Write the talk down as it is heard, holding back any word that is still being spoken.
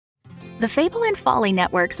The Fable and Folly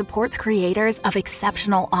Network supports creators of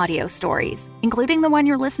exceptional audio stories, including the one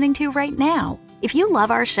you're listening to right now. If you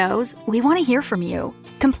love our shows, we want to hear from you.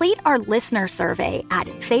 Complete our listener survey at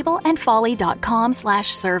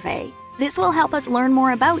fableandfolly.com/survey. This will help us learn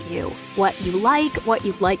more about you, what you like, what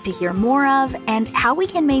you'd like to hear more of, and how we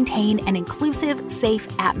can maintain an inclusive, safe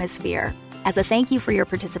atmosphere. As a thank you for your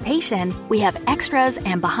participation, we have extras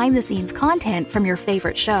and behind-the-scenes content from your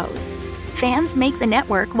favorite shows. Fans make the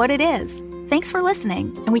network what it is. Thanks for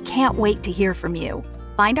listening, and we can't wait to hear from you.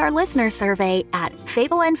 Find our listener survey at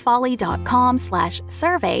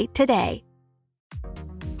fableandfolly.com/survey today.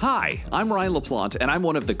 Hi, I'm Ryan LaPlante, and I'm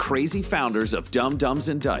one of the crazy founders of Dumb Dumbs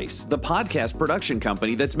and Dice, the podcast production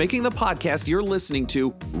company that's making the podcast you're listening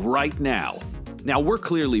to right now. Now, we're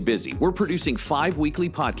clearly busy. We're producing 5 weekly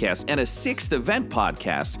podcasts and a 6th event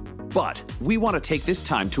podcast, but we want to take this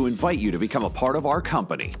time to invite you to become a part of our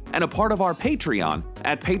company and a part of our Patreon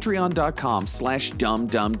at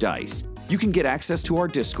patreon.com/dumbdumbdice. You can get access to our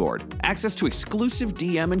Discord, access to exclusive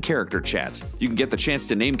DM and character chats. You can get the chance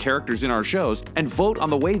to name characters in our shows and vote on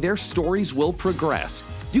the way their stories will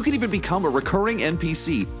progress. You can even become a recurring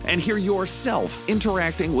NPC and hear yourself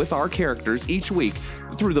interacting with our characters each week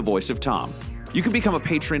through the voice of Tom. You can become a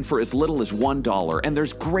patron for as little as $1, and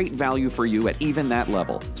there's great value for you at even that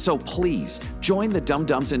level. So please, join the Dumb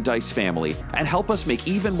Dumbs and Dice family and help us make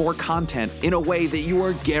even more content in a way that you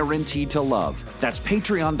are guaranteed to love. That's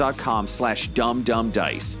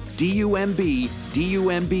patreon.com/dumbdumbdice.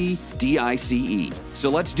 DUMBDICE. So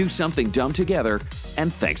let's do something dumb together,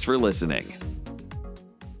 and thanks for listening.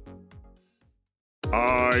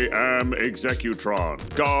 I am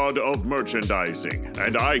Executron, god of merchandising,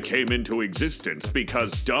 and I came into existence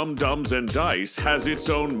because Dumb Dumbs and Dice has its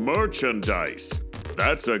own merchandise.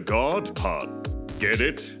 That's a god pun. Get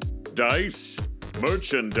it? Dice?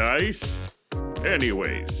 Merchandise?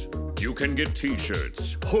 Anyways, you can get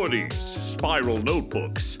t-shirts, hoodies, spiral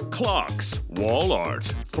notebooks, clocks, wall art,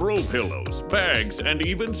 throw pillows, bags, and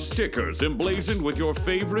even stickers emblazoned with your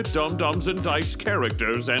favorite Dumb Dumbs and Dice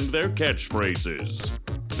characters and their catchphrases.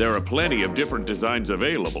 There are plenty of different designs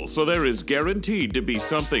available, so there is guaranteed to be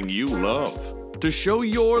something you love. To show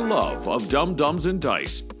your love of Dumb Dumbs and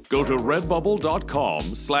Dice, go to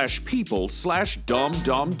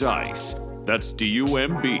redbubble.com/people/dumbdumbdice. That's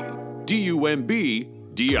DUMBDICE.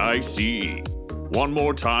 One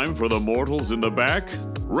more time for the mortals in the back,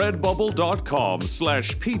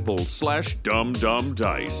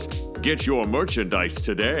 redbubble.com/people/dumbdumbdice. Get your merchandise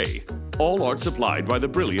today. All art supplied by the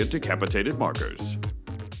brilliant Decapitated Markers.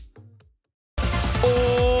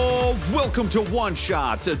 Oh, welcome to One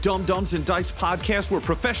Shots, a Dumb Dumbs and Dice podcast where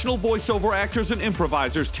professional voiceover actors and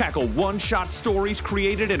improvisers tackle one-shot stories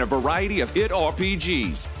created in a variety of hit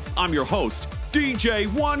RPGs. I'm your host, DJ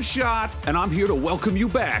One Shot, and I'm here to welcome you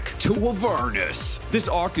back to Avernus. This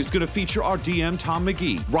arc is going to feature our DM Tom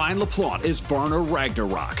McGee, Ryan LaPlante as Werner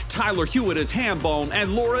Ragnarok, Tyler Hewitt as Hambone,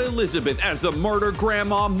 and Laura Elizabeth as the murder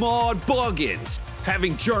grandma Maud Buggins.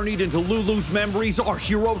 Having journeyed into Lulu's memories, our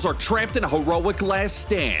heroes are trapped in a heroic last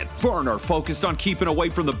stand. Werner focused on keeping away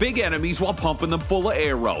from the big enemies while pumping them full of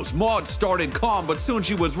arrows. Maud started calm, but soon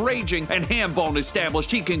she was raging, and Hambone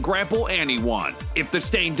established he can grapple anyone. If the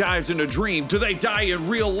stain dies in a dream, do they die in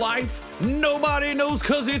real life? Nobody knows,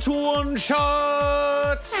 cause it's One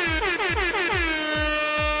Shots!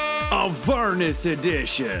 Avernus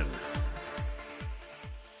edition.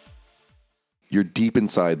 You're deep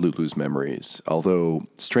inside Lulu's memories, although,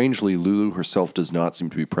 strangely, Lulu herself does not seem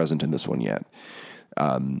to be present in this one yet.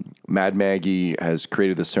 Mad Maggie has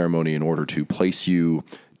created this ceremony in order to place you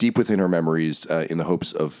deep within her memories in the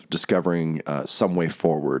hopes of discovering some way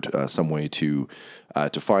forward, some way to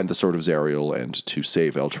find the Sword of Zariel and to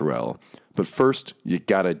save Elturel. But first, you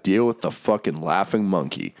gotta deal with the fucking laughing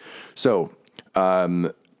monkey. So,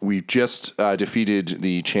 we just defeated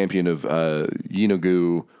the champion of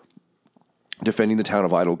Yeenoghu, defending the town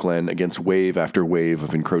of Idle Glen against wave after wave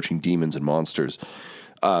of encroaching demons and monsters.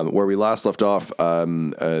 Where we last left off,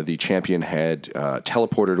 the champion had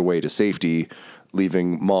teleported away to safety,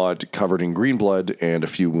 leaving Maud covered in green blood and a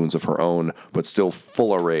few wounds of her own, but still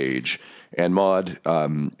full of rage. And Maud,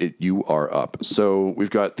 you are up. So we've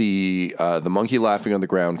got the monkey laughing on the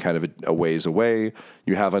ground kind of a ways away.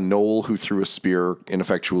 You have a gnoll who threw a spear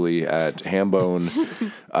ineffectually at Hambone.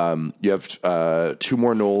 You have 2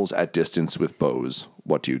 more gnolls at distance with bows.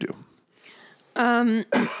 What do you do?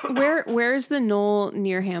 Where's the knoll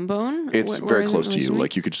near Hambone? It's very close to you.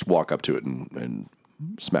 Like you could just walk up to it and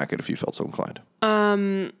smack it if you felt so inclined.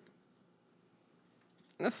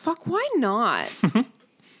 Fuck, why not?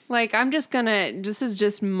 Like, I'm just gonna, this is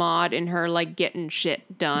just Maud and her, like, getting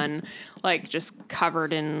shit done, like, just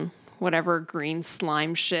covered in whatever green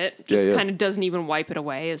slime shit. Just kind of doesn't even wipe it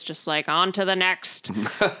away. It's just like, on to the next.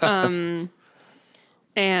 And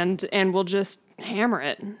we'll just hammer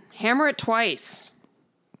it. Hammer it twice.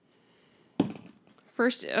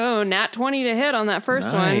 First, nat 20 to hit on that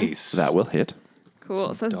first one. Nice. That will hit.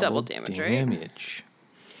 Cool. So that's double damage, right? Damage.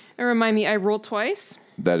 And remind me, I roll twice.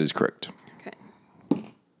 That is correct. Okay.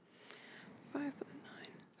 5 with a 9.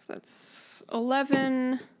 So that's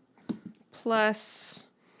 11 plus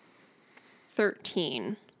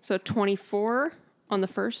 13. So 24 on the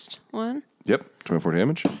first one. Yep, 24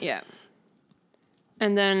 damage. Yeah.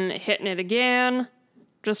 And then hitting it again,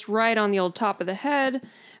 just right on the old top of the head.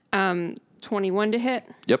 21 to hit.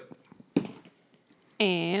 Yep.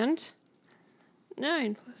 And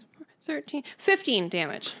 9 plus 4, 13, 15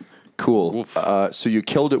 damage. Cool. So you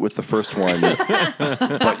killed it with the first one,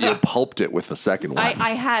 but you pulped it with the second one.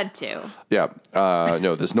 I had to. Yeah.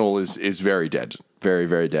 No, this gnoll is very dead. Very,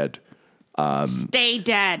 very dead. Stay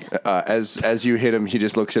dead. As you hit him, he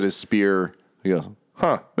just looks at his spear. He goes,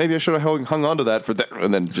 maybe I should have hung on to that for that.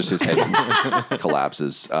 And then just his head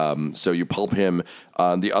collapses. So you pulp him.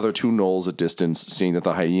 The other two gnolls at distance, seeing that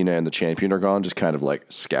the hyena and the champion are gone, just kind of like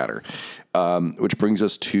scatter. Which brings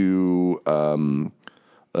us to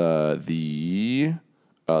the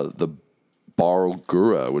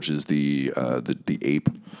Barlgura, which is the ape.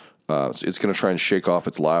 So it's going to try and shake off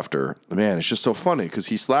its laughter. Man, it's just so funny because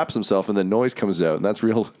he slaps himself and then noise comes out, and that's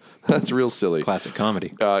real. That's real silly. Classic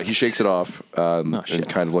comedy. He shakes it off and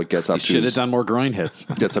kind of like gets up to Should have done more grind hits.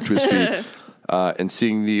 gets up to his feet. And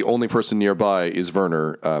seeing the only person nearby is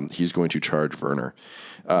Werner, he's going to charge Werner.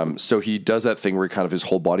 So he does that thing where kind of his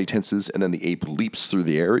whole body tenses and then the ape leaps through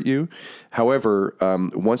the air at you. However,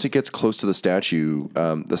 once it gets close to the statue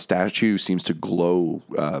seems to glow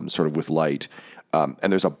sort of with light.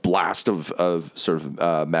 And there's a blast of sort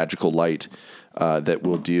of magical light that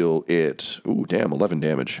will deal it, 11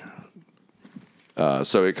 damage.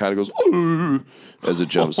 So it kind of goes as it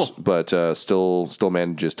jumps, but still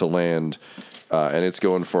manages to land. And it's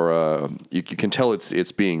going for you can tell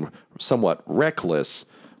it's being somewhat reckless.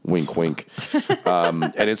 Wink, wink.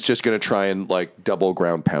 And it's just going to try and like double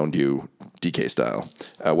ground pound you, DK style.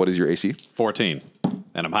 What is your AC? 14.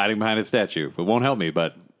 And I'm hiding behind a statue. It won't help me,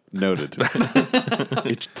 but noted.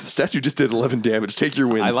 The statue just did 11 damage. Take your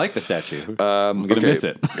wins. I like the statue. I'm going to miss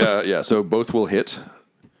it. Yeah, so both will hit.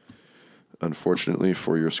 Unfortunately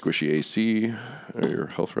for your squishy AC, or your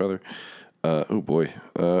health rather. Oh boy.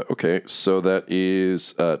 Okay, so that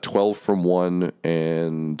is 12 from one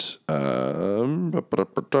and 13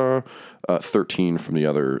 from the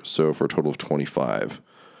other. So for a total of 25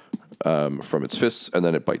 from its fists, and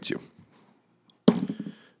then it bites you.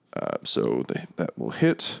 So that will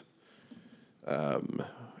hit.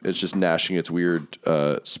 It's just gnashing its weird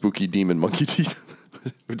spooky demon monkey teeth,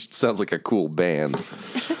 which sounds like a cool band.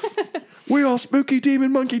 We are spooky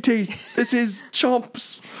demon monkey teeth. This is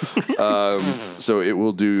Chomps. So it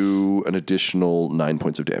will do an additional 9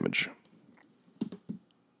 points of damage.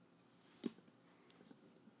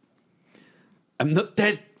 I'm not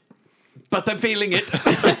dead, but I'm feeling it.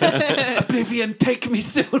 Oblivion, take me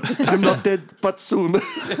soon. I'm not dead, but soon.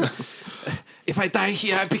 If I die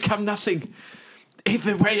here, I become nothing.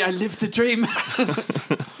 Either way, I live the dream.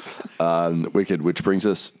 Wicked, which brings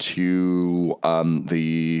us to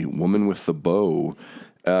the woman with the bow.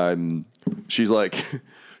 She's like,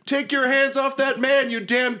 take your hands off that man, you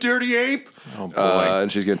damn dirty ape. Oh, boy.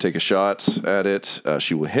 And she's going to take a shot at it.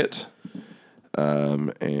 She will hit.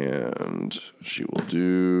 And she will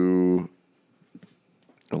do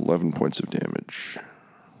 11 points of damage.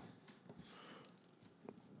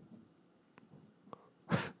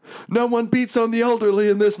 No one beats on the elderly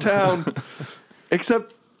in this town.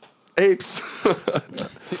 Except apes.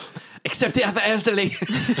 Except the other elderly.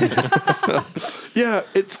 Yeah,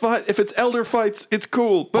 it's fine. If it's elder fights, it's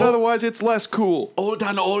cool. But otherwise, it's less cool. Old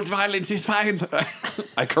on old violence is fine.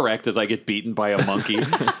 I correct as I get beaten by a monkey.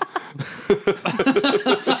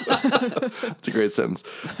 It's a great sentence.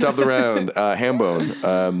 Top of the round,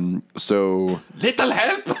 Hambone. Little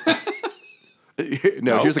help.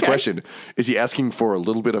 Now, here's the question. Is he asking for a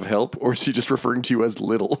little bit of help, or is he just referring to you as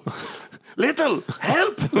little? Little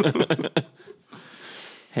help!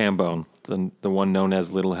 Hambone, the one known as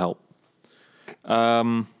Little Help.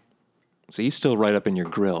 So he's still right up in your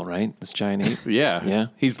grill, right? This giant ape? Yeah. Yeah.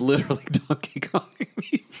 He's literally Donkey Konging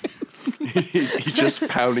me. He's just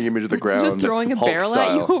pounding him into the ground. Just throwing a Hulk barrel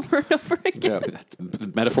style. at you over and over again. Yeah.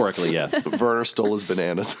 Metaphorically, yes. Werner stole his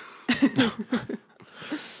bananas.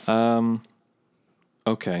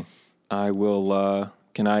 Okay. I will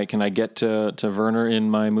Can I get to Werner in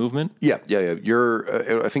my movement? Yeah.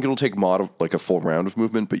 You're. I think it'll take Maud like a full round of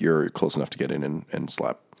movement, but you're close enough to get in and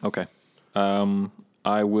slap. Okay.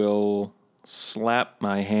 I will slap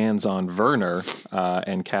my hands on Werner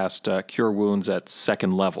and cast Cure Wounds at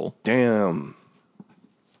 2nd level. Damn.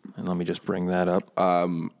 And let me just bring that up.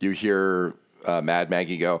 You hear Mad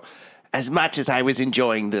Maggie go, "As much as I was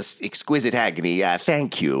enjoying this exquisite agony,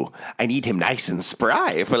 thank you. I need him nice and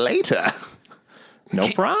spry for later." No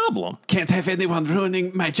problem. Can't have anyone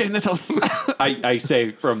ruining my genitals. I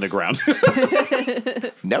say from the ground.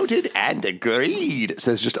 Noted and agreed,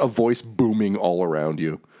 says just a voice booming all around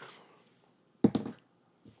you.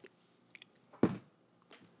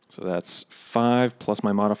 So that's 5 plus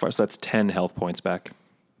my modifier. So that's 10 health points back.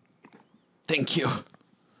 Thank you.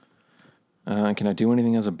 Can I do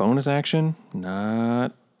anything as a bonus action?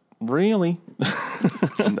 Not really.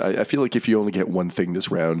 I feel like if you only get one thing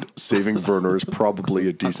this round, saving Werner is probably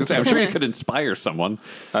a decent. I'm sure you could inspire someone.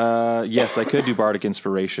 Yes, I could do Bardic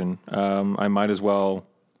Inspiration. I might as well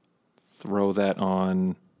throw that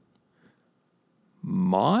on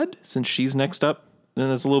Maud, since she's next up. And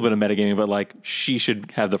there's a little bit of metagaming, but like she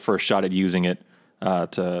should have the first shot at using it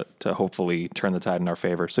to hopefully turn the tide in our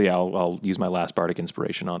favor. So yeah, I'll use my last Bardic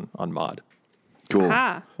Inspiration on Maud. Cool.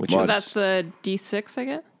 So that's the D6 I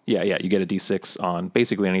get? Yeah, you get a D6 on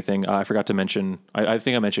basically anything. I forgot to mention, I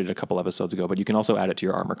think I mentioned it a couple episodes ago, but you can also add it to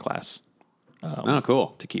your armor class.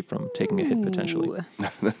 Cool. To keep from taking a hit potentially. I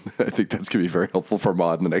think that's going to be very helpful for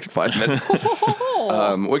Maud in the next 5 minutes.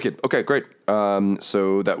 Wicked. Okay, great.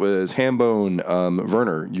 So that was Hambone.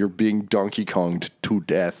 Werner, you're being Donkey Konged to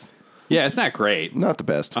death. Yeah, it's not great. Not the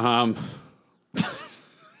best.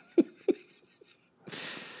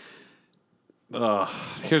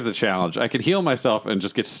 Here's the challenge. I could heal myself and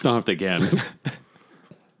just get stomped again.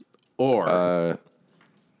 Or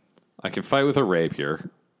I can fight with a rapier.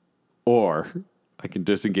 Or I can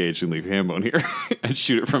disengage and leave Hambone here and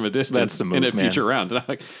shoot it from a distance. That's the move, in a future round. And I'm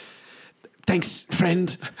like, thanks,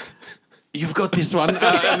 friend. You've got this one.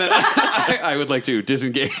 And then I would like to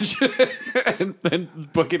disengage and then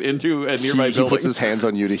book it into a nearby He building. puts his hands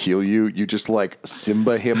on you to heal you. You just like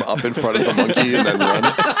Simba him up in front of the monkey and then run.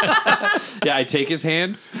 Yeah, I take his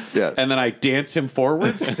hands, Yeah. and then I dance him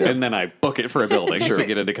forwards, and then I book it for a building to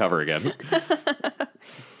get into cover again.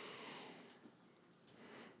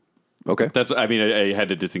 Okay. That's. I mean, I had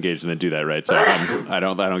to disengage and then do that, right? So I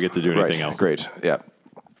don't get to do anything else. Great. Yeah.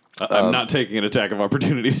 I'm not taking an attack of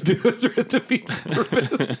opportunity to do this, or it defeats the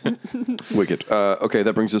purpose. Wicked. Okay,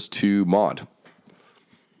 that brings us to Maud.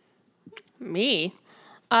 Me?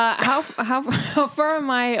 How far am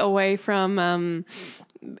I away from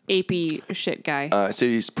AP shit guy? I say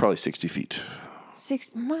he's probably 60 feet.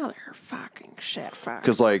 6 motherfucking shit fuck.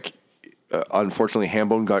 Because, like, unfortunately,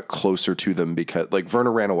 Hambone got closer to them because, like,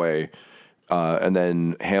 Werner ran away, and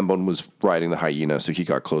then Hambone was riding the hyena, so he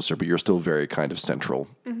got closer, but you're still very kind of central.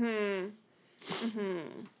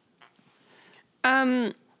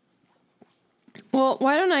 Well,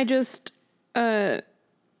 why don't I just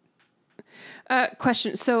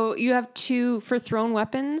question. So you have 2 for thrown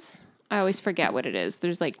weapons? I always forget what it is.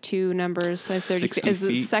 There's like 2 numbers. So 30 60 Is it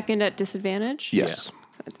feet. second at disadvantage? Yes.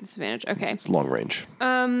 At disadvantage. Okay. It's long range.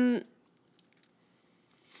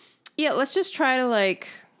 Yeah, let's just try to like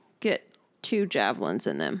get 2 javelins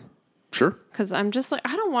in them. Sure. Because I'm just like,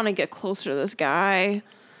 I don't want to get closer to this guy.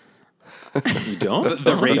 You don't?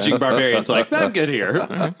 The raging barbarian's like, I'm good here.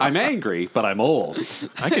 I'm angry, but I'm old.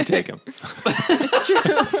 I can take him. It's true.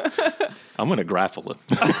 I'm going to grapple him.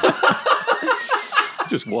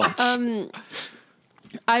 Just watch.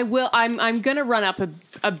 I will. I'm gonna run up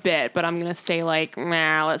a bit, but I'm gonna stay like,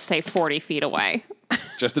 let's say 40 feet away.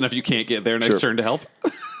 Just enough you can't get there next Sure. turn to help.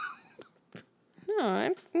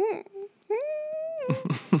 No,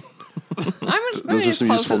 Those are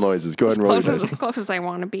some useful noises. Go ahead and roll your As dice. close as I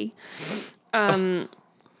want to be. So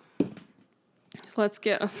let's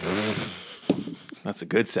get. That's a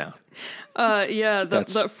good sound. Yeah,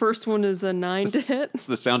 That's- the first one is a 9 to hit. It's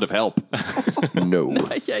the sound of help. No.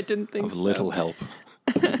 Yeah, I didn't think Of so. little help.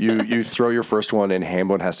 You throw your first one, and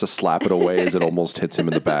Hambone has to slap it away as it almost hits him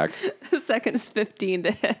in the back. The second is 15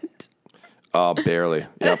 to hit. Oh, barely.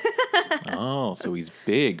 Yep. Oh, so he's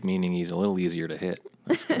big, meaning he's a little easier to hit.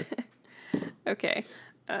 That's good. Okay,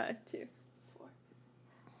 2,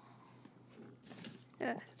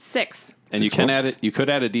 4, 6. And you can add it. You could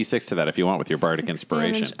add a D6 to that if you want with your bardic 6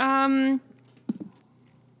 inspiration. damage.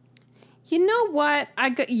 You know what? I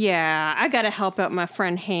gotta help out my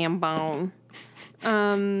friend Hambone.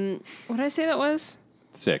 What did I say that was?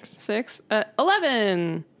 6. 6?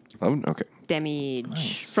 11 Oh, okay.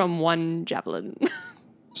 damage from 1 javelin.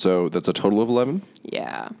 So that's a total of 11?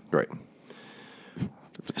 Yeah. Right.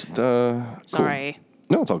 Cool. Sorry.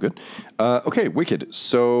 No, it's all good. Okay, Wicked.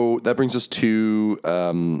 So that brings us to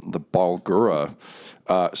the Balgura.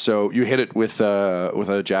 So you hit it with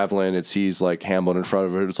a javelin. It sees like Hambone in front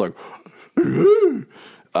of it. It's like,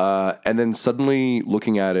 and then suddenly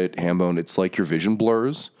looking at it, Hambone, it's like your vision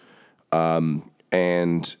blurs,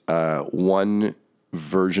 and one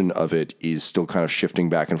version of it is still kind of shifting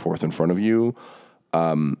back and forth in front of you,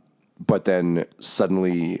 but then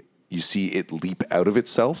suddenly you see it leap out of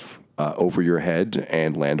itself over your head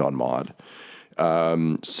and land on Maud.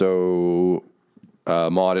 Maud,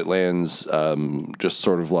 it lands just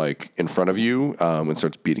sort of like in front of you and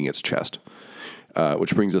starts beating its chest,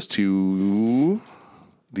 which brings us to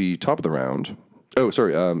the top of the round. Oh,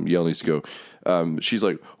 sorry, Yale needs to go. She's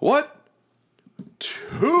like, what?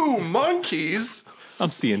 2 monkeys?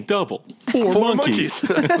 I'm seeing double. 4 monkeys.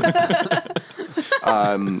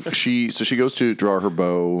 She goes to draw her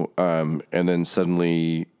bow, and then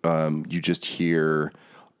suddenly you just hear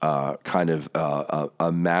kind of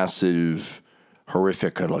a massive,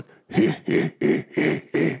 horrific kind of like,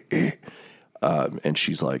 and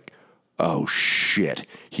she's like, oh shit,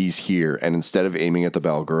 he's here. And instead of aiming at the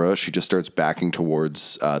Balgura, she just starts backing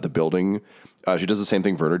towards the building. She does the same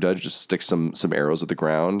thing Werner does, just sticks some arrows at the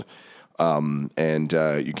ground. And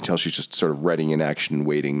you can tell she's just sort of readying in action and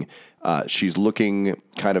waiting. She's looking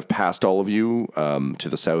kind of past all of you to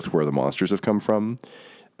the south where the monsters have come from.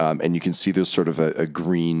 And you can see there's sort of a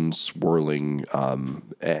green swirling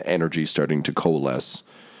energy starting to coalesce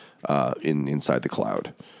inside the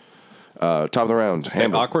cloud. Top of the round.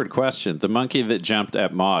 Same awkward question. The monkey that jumped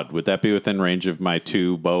at Maud, would that be within range of my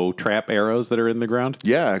 2 bow trap arrows that are in the ground?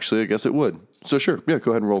 Yeah, actually, I guess it would. So sure. Yeah,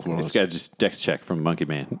 go ahead and roll for one of This those. guy just dex check from Monkey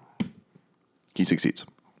Man. He succeeds.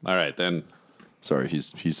 All right, then. Sorry,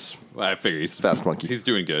 he's Well, I figure he's fast monkey. He's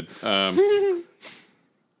doing good.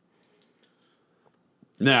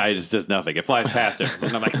 He just does nothing. It flies past him,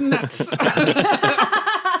 and I'm like, nuts.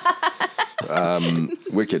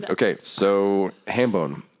 Wicked. Okay, so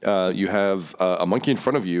Hambone, you have a monkey in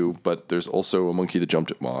front of you, but there's also a monkey that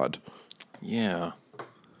jumped at Maud. Yeah.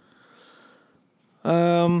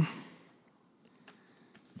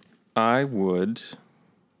 I would.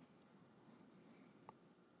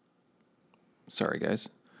 Sorry, guys.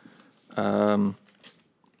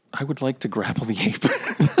 I would like to grapple the ape.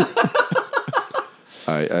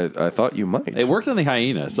 I thought you might. It worked on the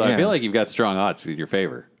hyena, so I Yeah. feel like you've got strong odds in your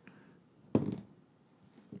favor.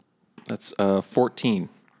 That's 14.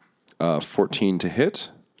 14 to hit.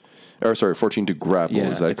 Or sorry, 14 to grapple.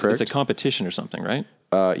 Is that correct? It's a competition or something, right?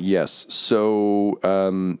 Yes. So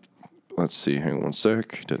let's see. Hang on one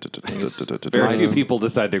sec. Very few people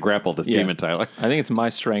decide to grapple this demon, Tyler. I think it's my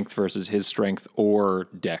strength versus his strength or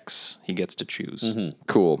dex. He gets to choose.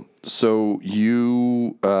 Cool. So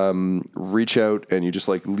you reach out and you just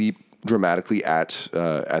like leap dramatically at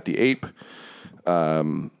the ape.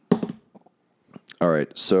 All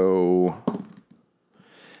right. So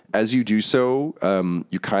as you do so,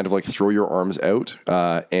 you kind of like throw your arms out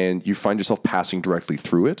and you find yourself passing directly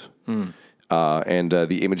through it. And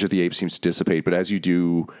the image of the ape seems to dissipate. But as you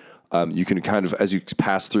do, you can kind of, as you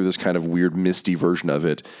pass through this kind of weird misty version of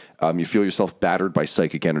it, you feel yourself battered by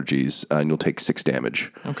psychic energies and you'll take 6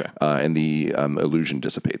 damage. Okay. And the illusion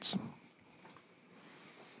dissipates.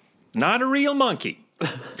 Not a real monkey.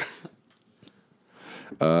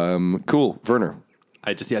 Cool. Werner.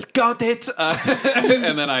 I just yelled, got it!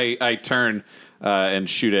 And then I turn and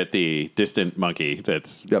shoot at the distant monkey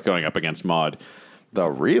that's going up against Maud. The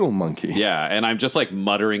real monkey. Yeah, and I'm just like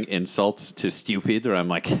muttering insults to Stupid, or I'm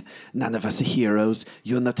like, none of us are heroes.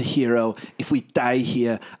 You're not a hero. If we die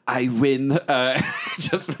here, I win.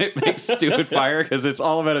 Just make Stupid fire because it's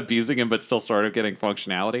all about abusing him, but still sort of getting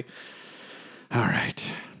functionality. All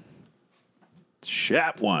right.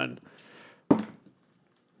 Shot 1.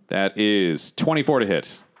 That is 24 to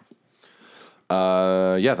hit.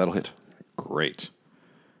 Yeah, that'll hit. Great.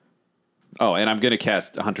 Oh, and I'm going to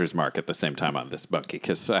cast Hunter's Mark at the same time on this monkey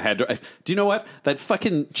because I had to. Do you know what? That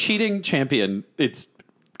fucking cheating champion, it's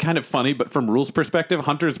kind of funny, but from rules perspective,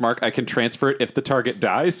 Hunter's Mark, I can transfer it if the target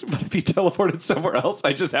dies, but if he teleported somewhere else,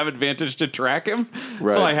 I just have advantage to track him.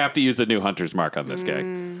 Right. So I have to use a new Hunter's Mark on this guy.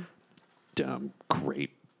 Dumb,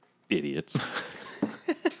 great idiots.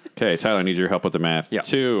 Okay, Tyler, I need your help with the math. Yeah.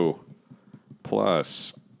 2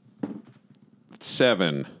 plus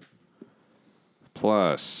 7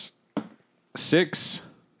 plus 6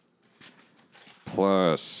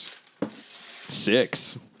 plus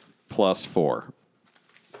 6 plus 4.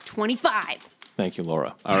 25. Thank you,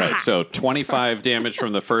 Laura. All right, so 25 damage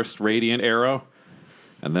from the first radiant arrow.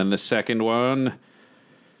 And then the second one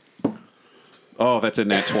Oh, that's a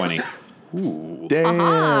nat 20.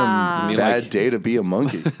 Damn. Me Bad like- day to be a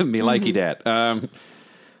monkey. Me likey dat.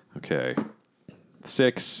 Okay.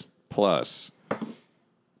 6 plus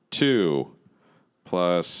 2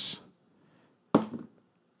 plus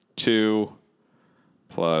 2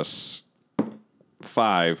 plus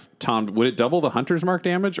 5. Tom, would it double the Hunter's Mark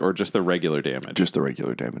damage or just the regular damage? Just the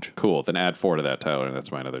regular damage. Cool. Then add 4 to that, Tyler, and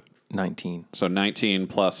that's my another. 19. So 19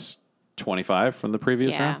 plus 25 from the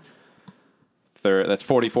previous Yeah. round? That's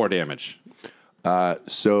 44 damage.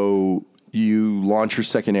 So you launch your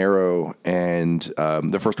second arrow, and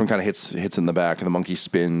the first one kind of hits in the back, and the monkey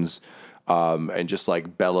spins and just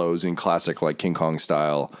like bellows in classic like King Kong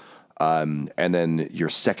style. And then your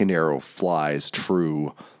second arrow flies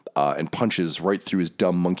true and punches right through his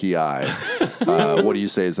dumb monkey eye. What do you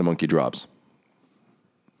say as the monkey drops?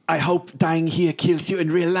 I hope dying here kills you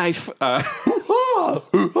in real life. And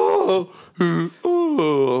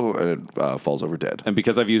it falls over dead. And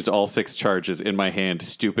because I've used all 6 charges in my hand,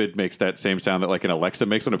 stupid makes that same sound that like an Alexa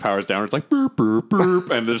makes when it powers down. It's like burp, burp, burp,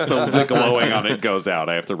 and there's the glowing on it goes out.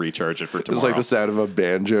 I have to recharge it for tomorrow. It's like the sound of a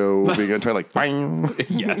banjo being turned like bang.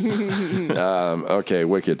 Yes. Okay,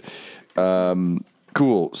 wicked.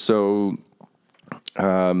 Cool. So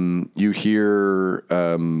you hear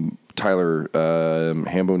Tyler,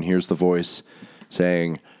 Hambone hears the voice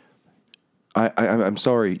saying, I'm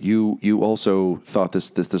sorry. You also thought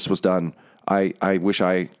this was done. I wish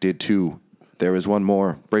I did too. There is one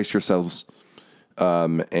more. Brace yourselves.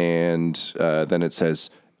 And then it says,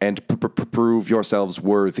 and prove yourselves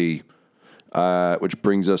worthy. Which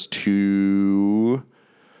brings us to,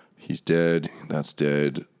 he's dead. That's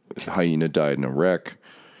dead. Hyena died in a wreck.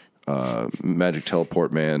 Magic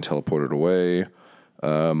teleport man teleported away.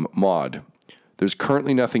 Maud. There's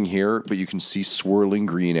currently nothing here, but you can see swirling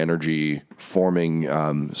green energy forming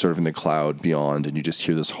sort of in the cloud beyond, and you just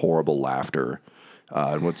hear this horrible laughter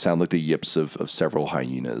and what sound like the yips of several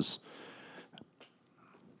hyenas.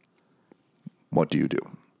 What do you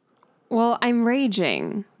do? Well, I'm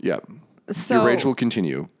raging. Yeah. So Your rage will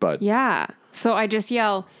continue, but yeah. So I just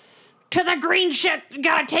yell, "To the green shit!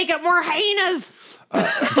 Gotta take it, more hyenas!"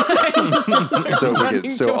 so running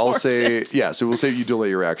wicked. So I'll towards say it. yeah. So we'll say you delay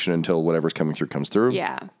your action until whatever's coming through comes through.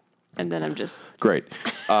 Yeah. And then I'm just Great.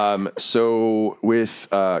 So with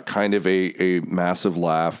kind of a massive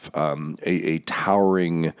laugh, a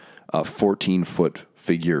towering 14-foot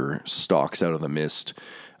figure stalks out of the mist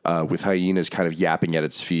with hyenas kind of yapping at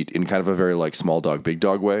its feet in kind of a very like small dog, big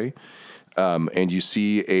dog way. And you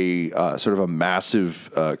see a sort of a massive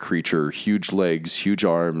creature, huge legs, huge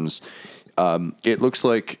arms. It looks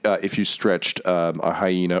like if you stretched a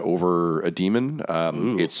hyena over a demon,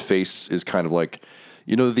 its face is kind of like,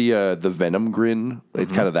 you know, the Venom grin.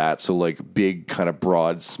 It's kind of that. So like big, kind of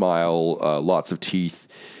broad smile, lots of teeth,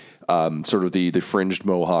 sort of the fringed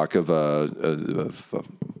mohawk of a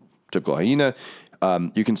typical hyena.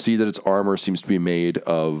 You can see that its armor seems to be made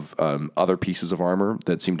of other pieces of armor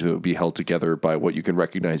that seem to be held together by what you can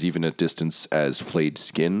recognize even at distance as flayed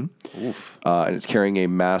skin. And it's carrying a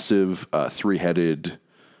massive 3-headed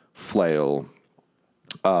flail.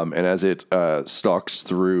 And as it stalks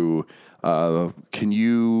through, can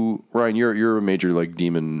you, Ryan? You're a major like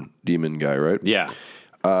demon guy, right? Yeah.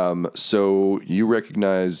 So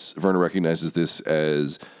Verna recognizes this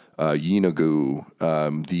as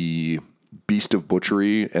Yinagu, the Beast of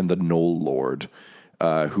Butchery and the Knoll Lord,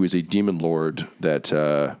 who is a demon lord that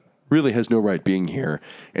really has no right being here.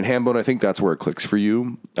 And Hambone, I think that's where it clicks for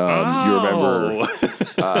you. You remember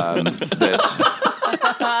that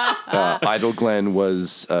Idle Glen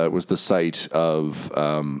was the site of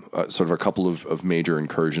sort of a couple of major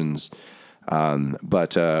incursions,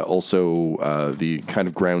 but also the kind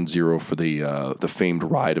of ground zero for the famed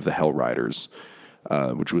ride of the Hell Riders,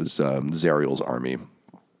 which was Zariel's army.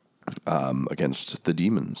 Against the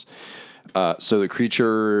demons. So the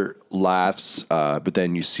creature laughs, but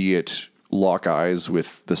then you see it lock eyes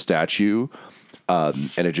with the statue,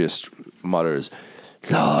 and it just mutters,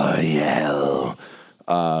 Zariel.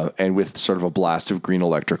 And with sort of a blast of green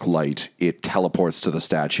electric light, it teleports to the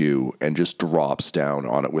statue and just drops down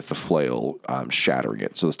on it with the flail, shattering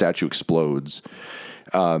it. So the statue explodes,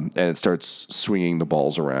 and it starts swinging the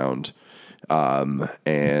balls around.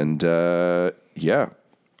 Yeah.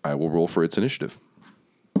 I will roll for its initiative.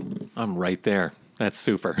 I'm right there. That's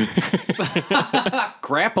super.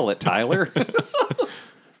 Grapple it, Tyler. Can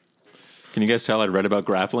you guys tell I read about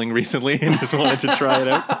grappling recently and just wanted to try it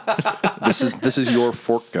out? This is your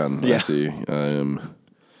fork gun. Yeah. I see.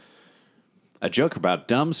 A joke about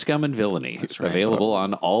dumb scum and villainy. That's right. Available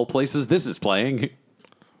on all places this is playing.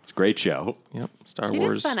 It's a great show. Yep. Star it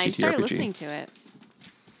Wars. is fun. I GTRPG. started listening to it.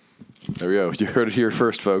 There we go. You heard it here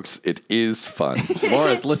first, folks. It is fun.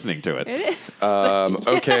 Laura's listening to it. It is.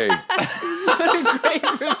 Okay. Great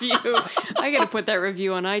review. I gotta put that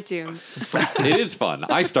review on iTunes. It is fun.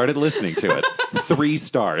 I started listening to it. 3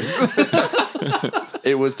 stars.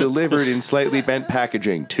 It was delivered in slightly bent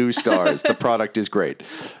packaging. 2 stars. The product is great.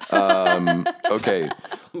 Okay.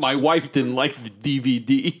 My wife didn't like the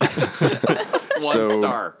DVD. 1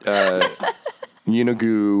 star.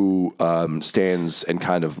 Yunogu stands and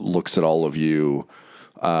kind of looks at all of you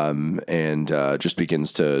and just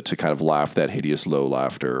begins to kind of laugh that hideous low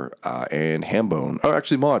laughter. And Hambone, oh,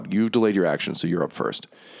 actually, Maud, you delayed your action, so you're up first.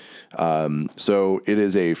 So it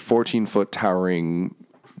is a 14-foot towering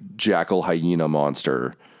jackal hyena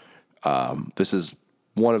monster. This is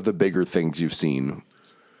one of the bigger things you've seen.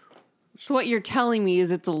 So what you're telling me is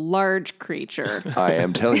it's a large creature. I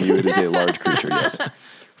am telling you it is a large creature, yes.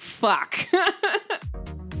 Fuck.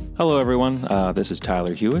 Hello, everyone. This is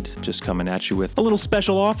Tyler Hewitt, just coming at you with a little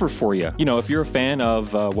special offer for you. You know, if you're a fan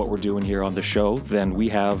of what we're doing here on the show, then we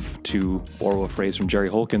have, to borrow a phrase from Jerry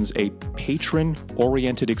Holkins, a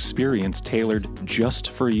patron-oriented experience tailored just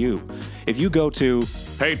for you. If you go to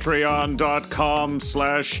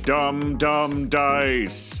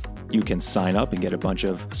Patreon.com/dumdumdice. you can sign up and get a bunch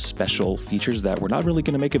of special features that we're not really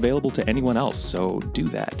going to make available to anyone else. So do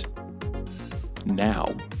that now.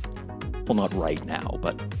 Well, not right now,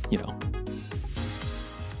 but, you know.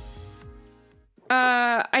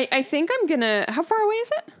 I think I'm gonna. How far away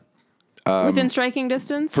is it? Within striking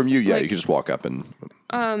distance? From you, yeah, you can just walk up and...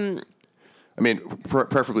 I mean,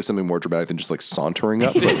 preferably something more dramatic than just like sauntering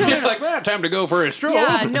up. But You're like, time to go for a stroll.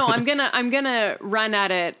 Yeah, no, I'm gonna run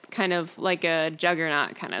at it kind of like a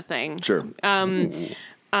juggernaut kind of thing. sure. And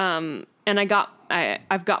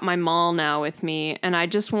I've got my maul now with me, and I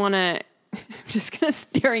just want to. I'm just kind of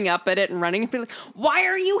staring up at it and running and be like, "Why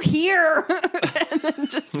are you here?" And then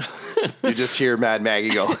just You just hear Mad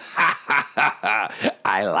Maggie go,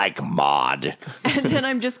 I like Maud. and then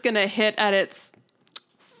I'm just gonna hit at its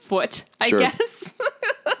foot, Sure. I guess,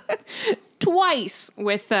 twice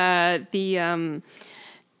with the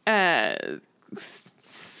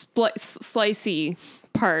slicey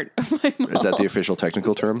part of my maul. Is that the official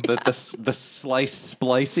technical term? The slice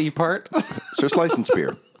splicey part. So slice and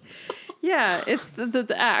spear. Yeah, it's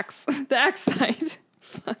the axe, the axe side.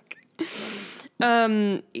 Fuck.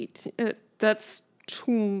 18, that's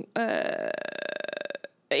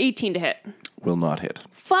 18 to hit. Will not hit.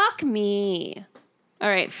 Fuck me. All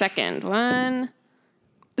right, second one.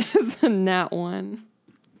 This is a nat one.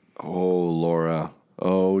 Oh, Laura.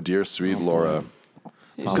 Oh, dear sweet Laura.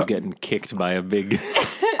 I was getting kicked by a big...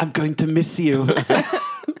 I'm going to miss you.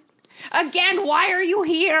 Again, why are you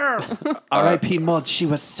here? R.I.P. Maud, she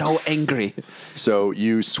was so angry. So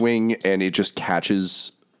you swing and it just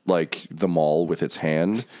catches like the maul with its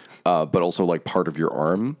hand, but also like part of your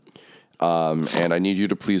arm. And I need you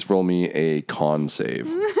to please roll me a con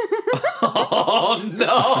save. Oh,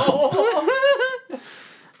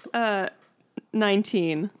 no.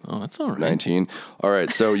 19. Oh, that's all right. 19. All right,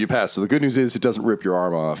 so you pass. So the good news is it doesn't rip your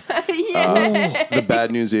arm off. The bad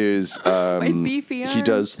news is My beefy arm. he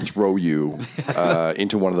does throw you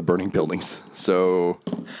into one of the burning buildings. So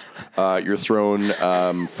you're thrown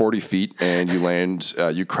 40 feet and you land,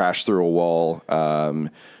 you crash through a wall.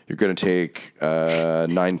 You're going to take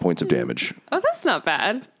 9 points of damage. Oh, that's not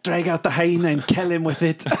bad. Drag out the hyena and kill him with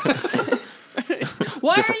it.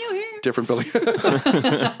 Why are you here? Different building.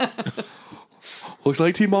 Looks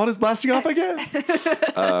like Team Maud is blasting off again.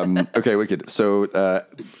 Okay, wicked. So,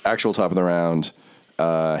 actual top of the round,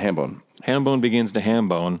 Hambone. Hambone begins to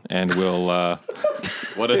hambone and will...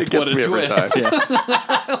 What a me every twist. time.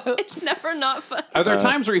 It's never not fun. Are there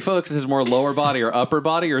times where he focuses more lower body or upper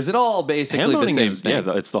body, or is it all basically the hamboning same is... thing?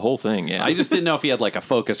 Yeah, it's the whole thing, yeah. I just didn't know if he had like a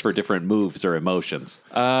focus for different moves or emotions.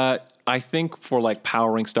 I think for like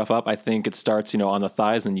powering stuff up, I think it starts, on the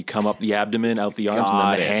thighs and you come up the abdomen, out the arms, and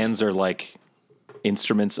Got then the it. hands are like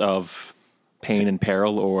instruments of pain and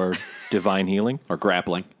peril or divine healing Or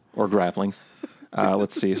grappling. or grappling.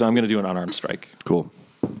 Let's see. So I'm going to do an unarmed strike. Cool.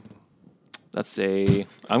 I'm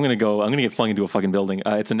going to get flung into a fucking building.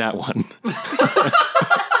 It's a nat 1.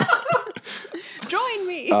 Join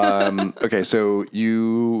me. Okay, so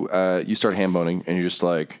you start hamboning and you're just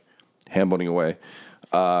like hamboning away.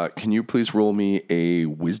 Can you please roll me a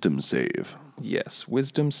wisdom save? Yes.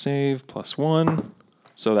 Wisdom save +1.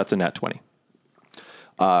 So that's a nat 20.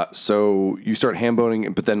 So you start ham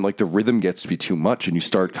boning, but then like the rhythm gets to be too much, and you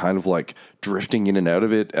start kind of like drifting in and out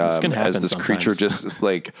of it can happen as this sometimes. creature just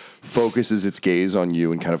like focuses its gaze on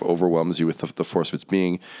you and kind of overwhelms you with the force of its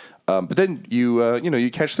being. But then you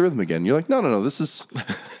catch the rhythm again. You're like, no, this is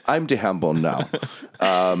I'm dehambon now.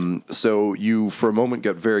 So you for a moment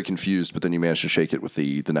got very confused, but then you managed to shake it with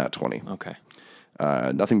the nat 20. Okay.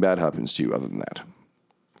 Nothing bad happens to you other than that.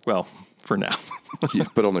 Well, for now. Yeah,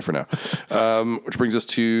 but only for now. Which brings us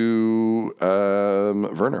to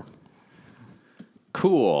Werner.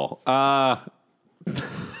 Cool. I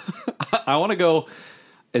want to go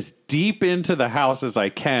as deep into the house as I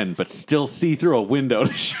can, but still see through a window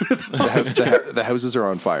to shoot at the monster. The houses are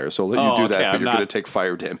on fire, so I'll let you Oh, do okay, that, but I'm you're not- going to take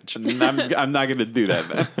fire damage. I'm not going to do that,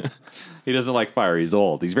 man. He doesn't like fire. He's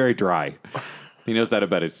old. He's very dry. He knows that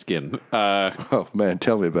about his skin. Oh, man,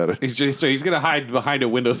 tell me about it. He's going to hide behind a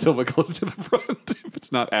windowsill but close to the front if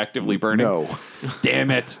it's not actively burning. No. Damn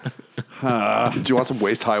it. Do you want some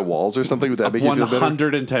waist-high walls or something? Would that make you feel better?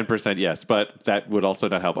 110% yes, but that would also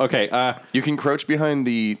not help. Okay. You can crouch behind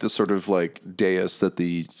the sort of like dais that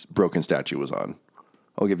the broken statue was on.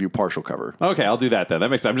 I'll give you partial cover. Okay, I'll do that then. That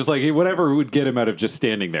makes sense. I'm just like, whatever would get him out of just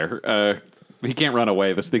standing there. He can't run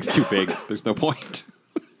away. This thing's too big. There's no point.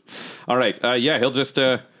 All right. Yeah, he'll just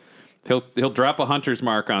he'll drop a hunter's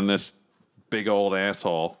mark on this big old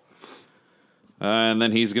asshole, and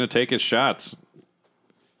then he's gonna take his shots.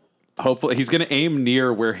 Hopefully, he's gonna aim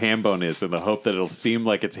near where Hambone is in the hope that it'll seem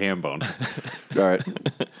like it's Hambone. All right.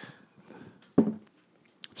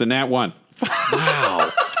 It's a nat 1.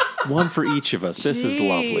 Wow. One for each of us. This is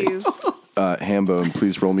lovely. Jeez. Hambone,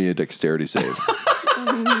 please roll me a dexterity save.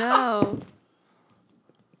 No.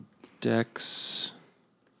 Dex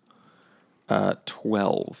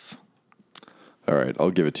 12. All right,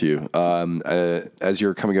 I'll give it to you. As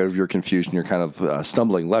you're coming out of your confusion, you're kind of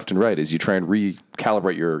stumbling left and right as you try and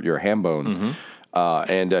recalibrate your ham bone.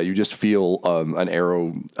 And you just feel an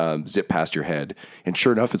arrow zip past your head. And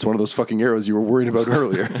sure enough, it's one of those fucking arrows you were worried about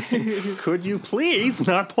earlier. Could you please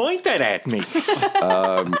not point that at me?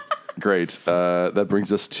 Great. That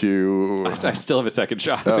brings us to... I still have a second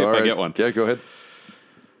shot if all I right. get one. Yeah, go ahead.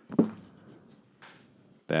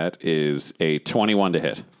 That is a 21 to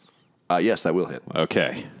hit. Yes, that will hit.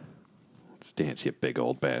 Okay. Let's dance, you big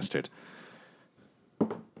old bastard.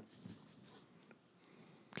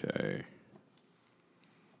 Okay.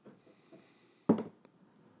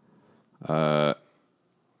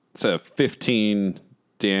 So 15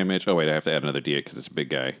 damage. Oh, wait, I have to add another D8 because it's a big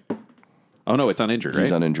guy. Oh, no, it's uninjured, right?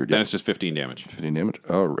 He's uninjured, Then yeah. it's just 15 damage. 15 damage.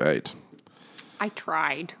 All right. I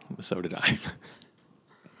tried. So did I.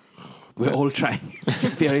 We're all trying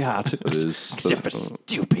very hard. It is Except for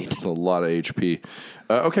stupid. It's a lot of HP.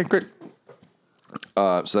 Okay, great.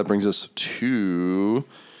 So that brings us to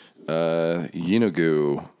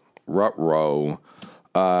Yinagu Rutro.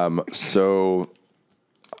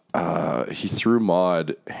 He threw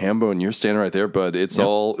Maud. Hambone, you're standing right there, bud. It's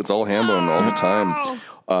all Hambone all the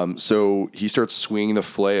time. So he starts swinging the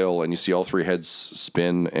flail, and you see all three heads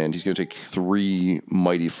spin, and he's going to take 3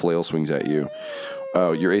 mighty flail swings at you.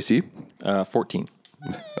 Your AC? 14.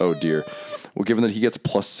 Oh, dear. Well, given that he gets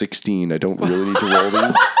plus 16, I don't really need to roll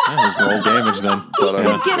these. Yeah, there's roll damage then. But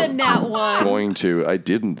I'm Get a nat 1. going to. I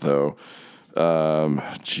didn't, though.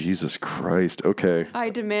 Jesus Christ. Okay.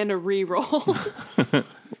 I demand a reroll.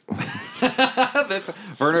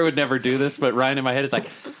 Werner would never do this, but Ryan in my head is like,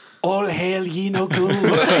 all hail Yinagu.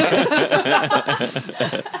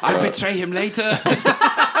 I'll betray him later.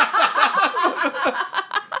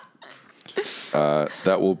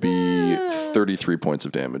 That will be 33 points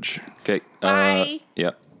of damage. Okay. Bye.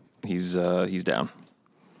 Yep. He's down.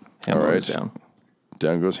 All right. Hambone's down.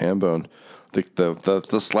 Down goes Hambone.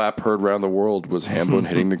 The slap heard around the world was Hambone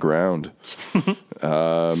hitting the ground.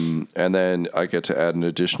 And then I get to add an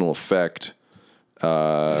additional effect.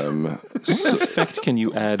 Effect can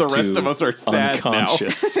you add The to rest of us are sad now.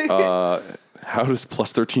 unconscious? How does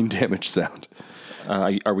plus 13 damage sound?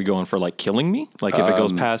 Are we going for like killing me? Like if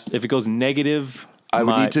it goes negative, I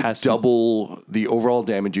would need to past- double the overall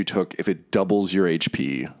damage you took if it doubles your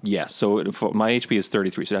HP. Yeah, so my HP is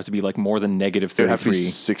 33, so it'd have to be like more than negative It would have to be 33.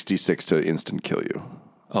 66 to instant kill you.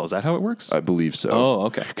 Oh, is that how it works? I believe so. Oh,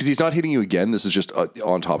 okay. Because he's not hitting you again. This is just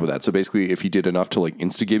on top of that. So basically, if he did enough to like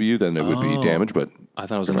insta-give you, then it would be damage. But I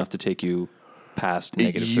thought it was enough to take you past it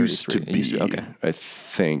negative used 33. to It used be. okay. I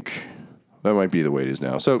think that might be the way it is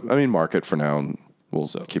now. So I mean, mark it for now, and we'll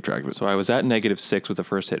keep track of it. So I was at negative 6 with the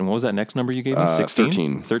first hit. And what was that next number you gave me? 16?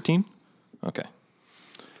 13. 13? Okay.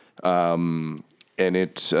 And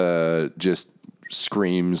it just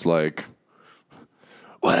screams like,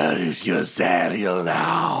 "Where is your cereal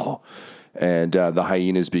now?" And the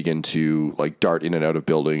hyenas begin to like dart in and out of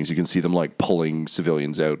buildings. You can see them like pulling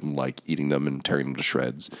civilians out and like eating them and tearing them to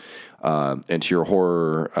shreds. And to your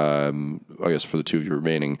horror, I guess for the two of you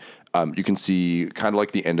remaining, you can see kind of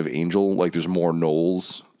like the end of Angel. Like there's more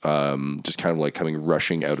gnolls, just kind of like coming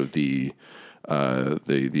rushing out of the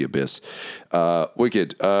abyss.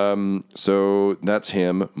 Wicked. So that's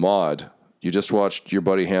him. Maud, you just watched your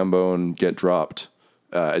buddy Hambone get dropped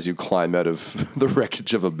as you climb out of the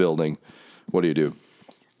wreckage of a building. What do you do?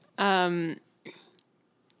 And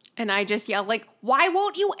I just yelled like, "Why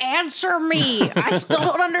won't you answer me? I still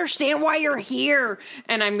don't understand why you're here."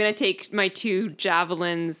 And I'm gonna take my 2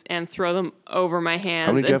 javelins and throw them over my hands.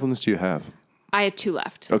 How many javelins do you have? I had 2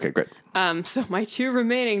 left. Okay, great. So my 2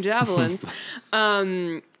 remaining javelins,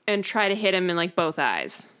 and try to hit him in like both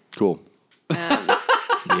eyes. Cool.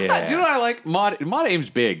 Yeah. Do you know what I like? Maud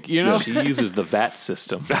aims big, you know? She uses the VAT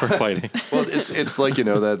system for fighting. Well, it's like, you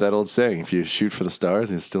know, that old saying, if you shoot for the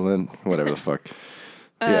stars, you're still in, whatever the fuck.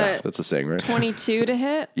 Yeah, that's a saying, right? 22 to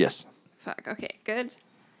hit? Yes. Fuck, okay, good.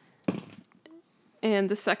 And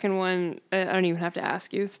the second one, I don't even have to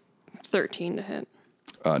ask you, 13 to hit.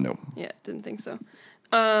 No. Yeah, didn't think so.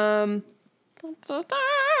 So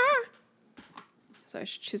I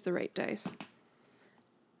should choose the right dice.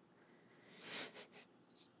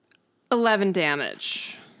 11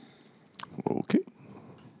 damage. Okay.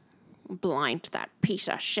 Blind that piece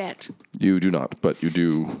of shit. You do not, but you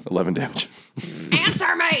do 11 damage.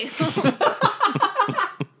 Answer me!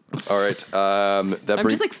 All right. I'm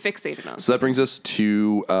just like fixated on. So that brings us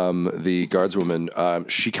to the guardswoman.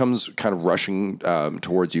 She comes kind of rushing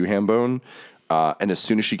towards you, Hambone. And as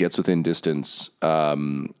soon as she gets within distance,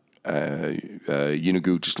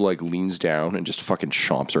 Yunugu just like leans down and just fucking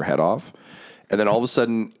chomps her head off. And then all of a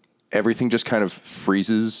sudden, everything just kind of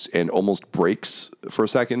freezes and almost breaks for a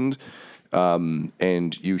second.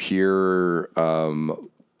 And you hear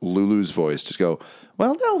Lulu's voice just go,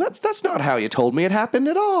 "Well, no, that's not how you told me it happened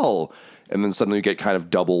at all." And then suddenly you get kind of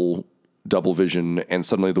double vision, and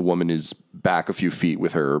suddenly the woman is back a few feet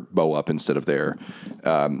with her bow up instead of there.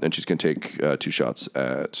 And she's going to take 2 shots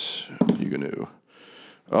at Yuganu.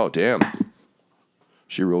 Oh, damn.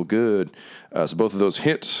 She rolled good. So both of those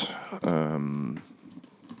hit.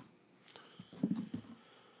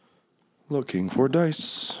 Looking for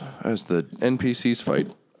dice as the NPCs fight.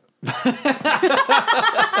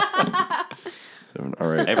 All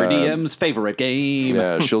right. Every DM's favorite game.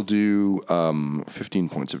 Yeah, she'll do 15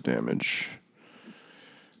 points of damage.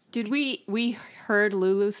 Did we heard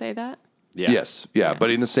Lulu say that? Yeah. Yes, yeah, but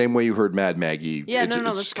in the same way you heard Mad Maggie, Yeah, it's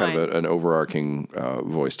that's just kind of an overarching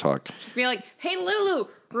voice talk. Just be like, "Hey Lulu,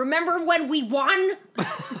 remember when we won?"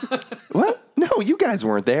 What? No, you guys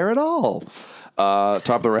weren't there at all. Top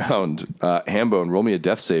of the round, Hambone, roll me a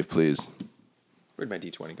death save, please. Where'd my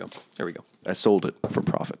D20 go? There we go. I sold it for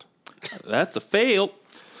profit. That's a fail.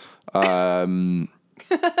 Hambone,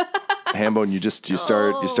 you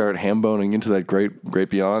start hamboning into that great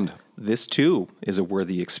beyond. This too is a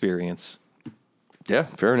worthy experience. Yeah,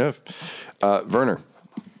 fair enough. Werner.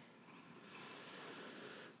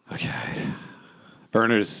 Okay.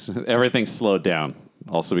 Everything's slowed down,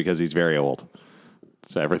 also because he's very old.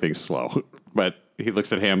 So everything's slow. But he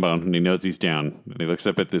looks at Hambone and he knows he's down. And he looks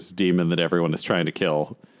up at this demon that everyone is trying to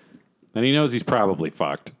kill. And he knows he's probably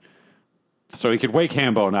fucked. So he could wake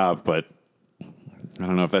Hambone up, but I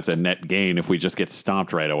don't know if that's a net gain if we just get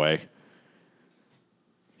stomped right away.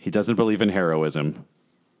 He doesn't believe in heroism.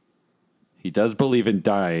 He does believe in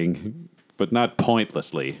dying, but not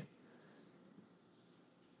pointlessly.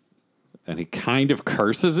 And he kind of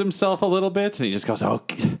curses himself a little bit, and he just goes, "Oh,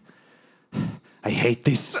 I hate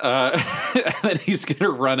this." And then he's going to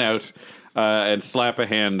run out and slap a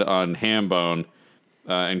hand on Hambone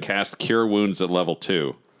and cast Cure Wounds at level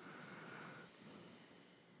 2.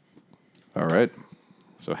 All right.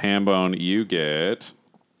 So Hambone, you get...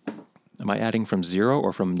 Am I adding from 0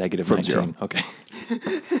 or from negative From 19? 0. Okay.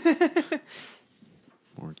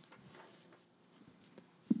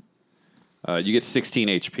 You get 16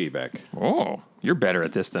 HP back. Oh, you're better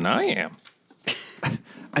at this than I am.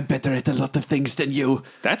 I'm better at a lot of things than you.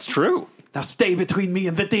 That's true. Now stay between me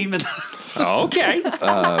and the demon. Okay.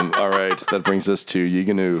 All right. That brings us to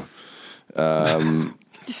Yiganu.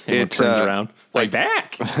 It turns around. Like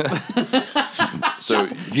back. So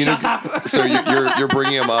you're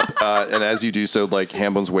bringing him up, and as you do so, like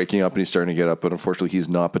Hambone's waking up and he's starting to get up, but unfortunately he's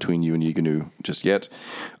not between you and Yiganu just yet.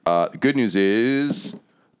 The good news is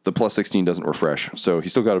the plus 16 doesn't refresh, so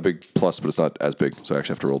he's still got a big plus, but it's not as big. So I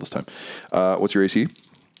actually have to roll this time. What's your AC?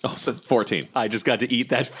 Oh, so 14. I just got to eat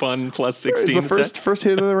that fun plus 16. It's the first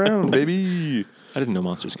hit of the round, baby. I didn't know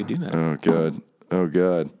monsters could do that. Oh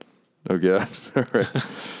god. Oh, God. All right.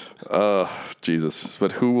 Jesus.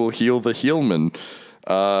 But who will heal the healman?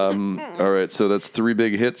 All right, so that's 3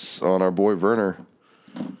 big hits on our boy Werner.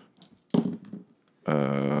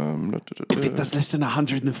 If it does less than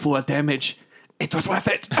 104 damage, it was worth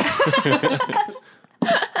it.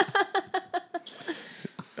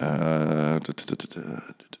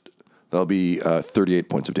 That'll be 38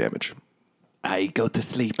 points of damage. I go to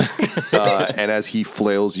sleep. And as he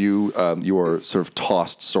flails you, you are sort of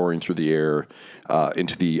tossed, soaring through the air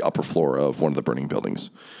into the upper floor of one of the burning buildings.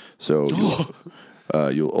 So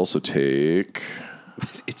you'll also take...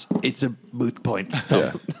 It's a moot point.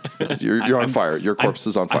 Yeah. You're on fire. Your corpse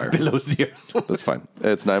is on fire. I'm below 0. That's fine.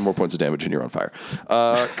 It's 9 more points of damage and you're on fire.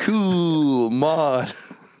 Cool. Mod.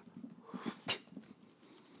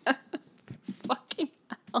 Fucking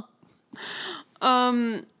hell.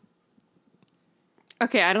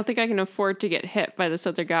 Okay, I don't think I can afford to get hit by this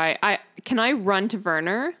other guy. Can I run to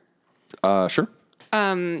Werner? Sure.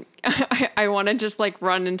 I want to just like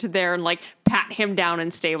run into there and like pat him down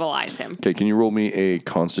and stabilize him. Okay, can you roll me a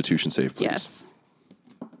Constitution save, please? Yes.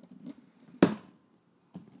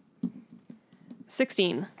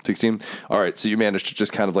 16. 16. All right, so you managed to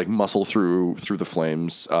just kind of like muscle through the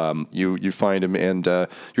flames. You find him, and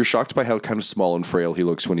you're shocked by how kind of small and frail he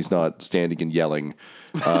looks when he's not standing and yelling.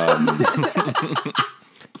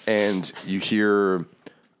 And you hear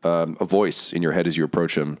a voice in your head as you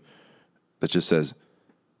approach him that just says,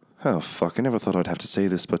 "Oh fuck! I never thought I'd have to say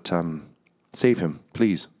this, but save him,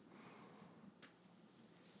 please."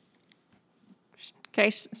 Okay,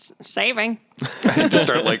 saving. You just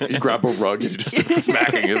start like, you grab a rug and you just start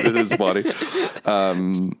smacking it with his body.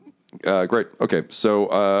 Great. Okay, so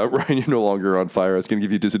Ryan, you're no longer on fire. I was going to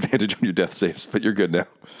give you disadvantage on your death saves, but you're good now.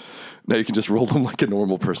 Now you can just roll them like a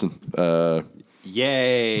normal person.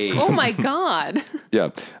 Yay. Oh my God.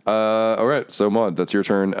 Yeah. All right, so Maud, that's your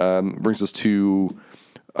turn. Brings us to...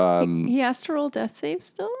 He has to roll death save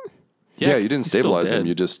still? Yeah, you didn't he's still stabilize him. dead.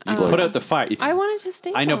 You just... Put out the fire. I wanted to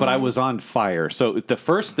stay. I know, but I was on fire. So the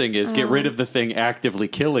first thing is get rid of the thing actively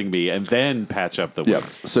killing me and then patch up the Yeah,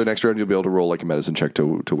 wounds. so next round you'll be able to roll like a medicine check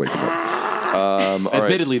to wake him up. All right.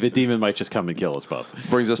 Admittedly, the demon might just come and kill us both.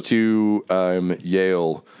 Brings us to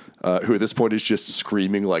Yale, who at this point is just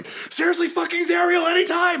screaming like, "Seriously, fucking Zariel,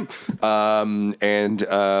 anytime!" And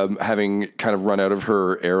having kind of run out of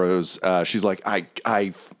her arrows, she's like,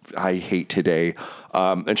 I hate today.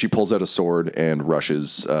 And she pulls out a sword and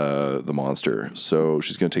rushes the monster. So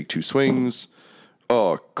she's going to take 2 swings.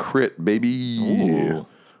 Oh, crit, baby. Ooh.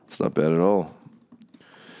 It's not bad at all.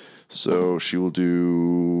 So she will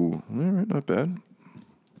do... All right, not bad.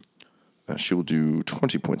 She will do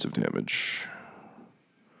 20 points of damage.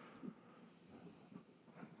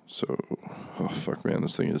 So, oh fuck, man,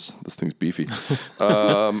 this thing's beefy.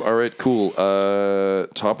 All right, cool.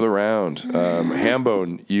 Top of the round,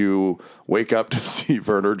 Hambone. You wake up to see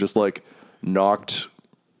Werner just like knocked,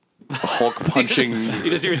 Hulk punching. You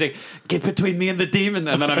just hear me say, "Get between me and the demon,"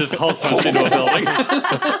 and then I'm just Hulk punched into a building.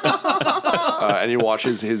 And you watch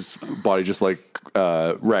his body just like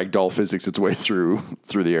ragdoll physics its way through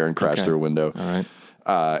the air and crash through a window. All right.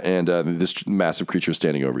 And this massive creature is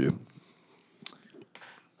standing over you.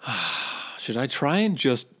 Should I try and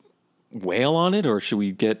just wail on it, or should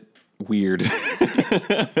we get weird?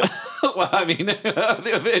 Well, I mean,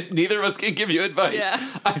 neither of us can give you advice. Yeah.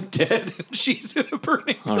 I'm dead. She's in a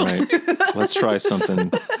burning All building. right, let's try something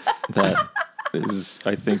that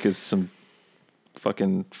I think is some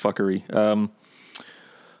fucking fuckery.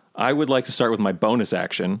 I would like to start with my bonus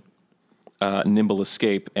action, Nimble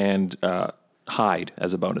Escape, and hide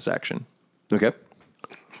as a bonus action. Okay.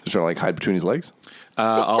 Just trying to like hide between his legs.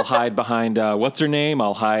 I'll hide behind, what's her name?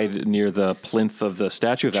 I'll hide near the plinth of the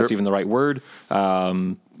statue, if that's even the right word.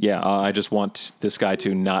 I just want this guy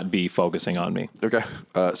to not be focusing on me. Okay.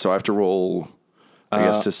 So I have to roll, I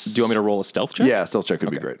guess, to... Do you want me to roll a stealth check? Yeah, stealth check would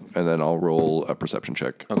be great. And then I'll roll a perception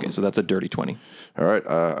check. Okay, so that's a dirty 20. All right.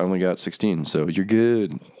 I only got 16, so you're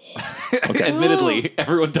good. Okay. Admittedly,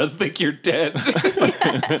 everyone does think you're dead.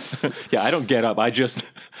 Yeah, I don't get up. I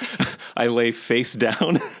lay face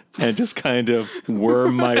down and just kind of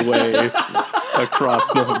worm my way across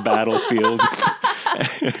the battlefield.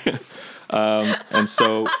 And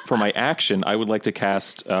so for my action, I would like to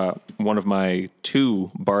cast one of my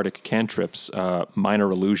 2 bardic cantrips,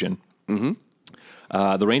 Minor Illusion.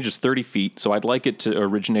 Mm-hmm. The range is 30 feet, so I'd like it to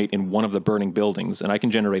originate in one of the burning buildings, and I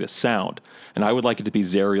can generate a sound. And I would like it to be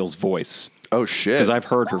Zariel's voice. Oh shit! Because I've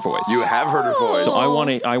heard her voice. You have heard her voice. So I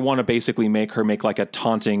want to basically make her make like a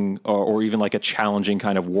taunting or even like a challenging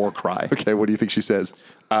kind of war cry. Okay, what do you think she says?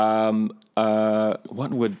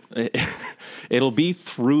 What would it'll be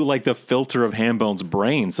through like the filter of Hambone's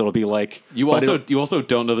brain? So it'll be like You also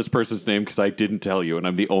don't know this person's name because I didn't tell you, and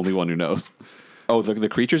I'm the only one who knows. Oh, the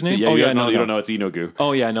creature's name? Yeah, oh you yeah, don't know it's Inogu.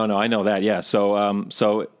 Oh yeah, no, I know that. Yeah,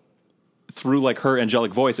 so through like her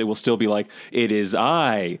angelic voice, it will still be like, "It is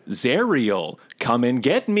I, Zariel. Come and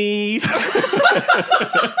get me."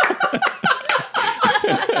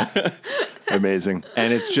 Amazing.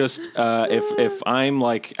 And it's just if I'm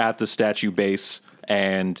like at the statue base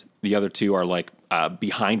and the other two are like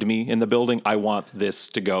behind me in the building, I want this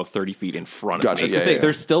to go 30 feet in front Gotcha. of me. I was gonna say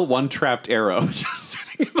there's still one trapped arrow just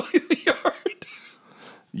sitting in the yard.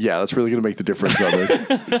 Yeah, that's really going to make the difference on this.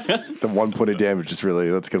 The 1 point of damage is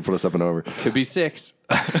that's going to put us up and over. Could be 6.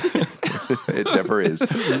 It never is.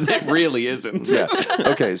 It really isn't. Yeah.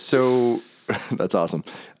 Okay, so that's awesome.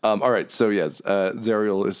 All right, so yes,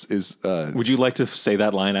 Zariel is. Would you like to say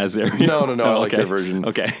that line as Zariel? No. I like your version.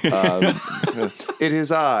 Okay. It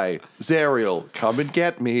is I, Zariel. Come and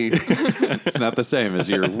get me. It's not the same as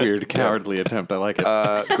your weird cowardly attempt. I like it.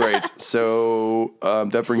 Great. So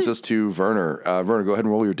that brings us to Werner. Werner, go ahead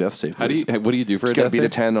and roll your death save. Please. What do you do for It's a got to death beat a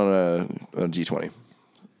save? 10 on a d20.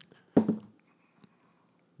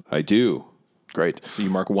 I do. Great. So you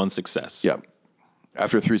mark one success. Yeah.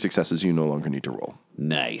 After 3 successes, you no longer need to roll.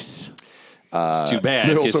 Nice. It's too bad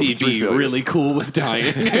also because for he'd 3 be failures. really cool with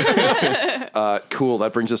dying. Cool.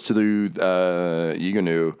 That brings us to the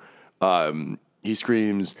Yiganu. He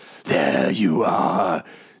screams, "There you are.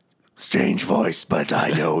 Strange voice, but I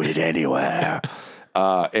know it anywhere."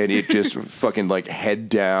 And it just fucking like head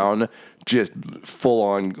down, just full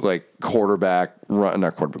on like quarterback run.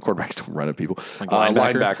 Not quarterback. Quarterbacks don't run at people. Like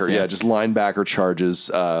linebacker? Yeah, just linebacker charges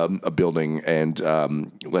a building and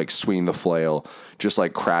like swinging the flail, just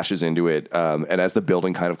like crashes into it. And as the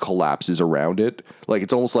building kind of collapses around it, like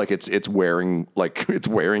it's almost like it's wearing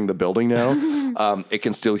the building now. It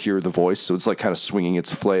can still hear the voice, so it's like kind of swinging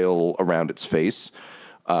its flail around its face.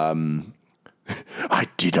 I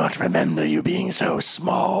did not remember you being so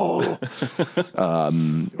small.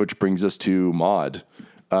 Which brings us to Maud.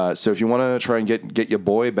 So if you want to try and get your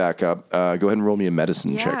boy back up, go ahead and roll me a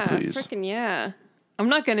medicine check, please. Frickin' yeah. I'm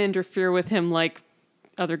not going to interfere with him like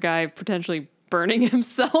other guy potentially burning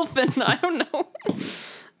himself, and I don't know.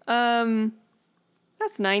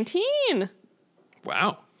 That's 19.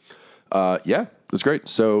 Wow. Yeah, that's great.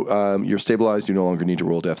 So you're stabilized. You no longer need to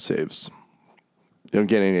roll death saves. You don't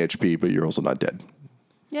get any HP, but you're also not dead.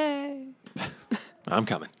 Yay. I'm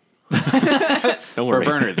coming. Don't For worry.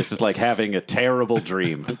 For Werner, this is like having a terrible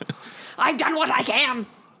dream. I've done what I can.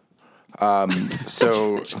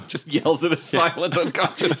 So Just yells at a silent,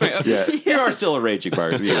 unconscious man. Yeah. You are still a raging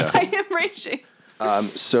bard, you know. I am raging.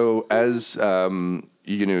 So as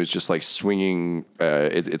Yiganu is just like swinging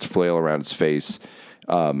its flail around its face,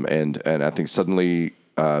 and I think suddenly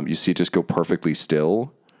you see it just go perfectly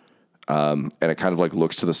still, and it kind of like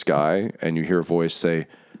looks to the sky, and you hear a voice say,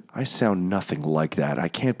 "I sound nothing like that. I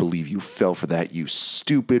can't believe you fell for that, you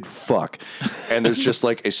stupid fuck." And there's just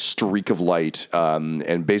like a streak of light,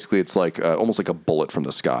 and basically it's like almost like a bullet from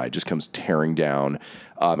the sky just comes tearing down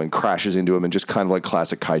and crashes into him, and just kind of like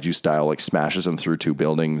classic kaiju style, like smashes him through 2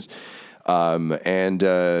 buildings. And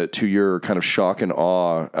to your kind of shock and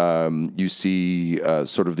awe, you see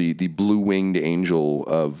sort of the blue-winged angel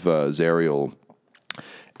of Zariel.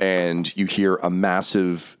 And you hear a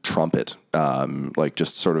massive trumpet, like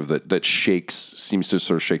just sort of that shakes, seems to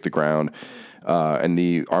sort of shake the ground. And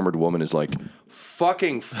the armored woman is like,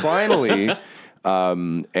 "Fucking finally!"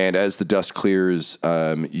 And as the dust clears,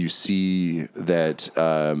 you see that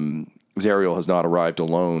Zariel has not arrived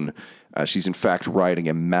alone. She's in fact riding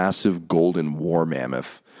a massive golden war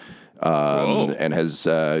mammoth, and has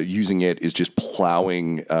using it is just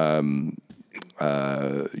plowing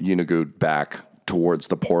Yiganu back towards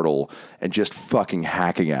the portal and just fucking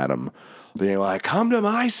hacking at him. Being like, "Come to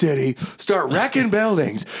my city, start wrecking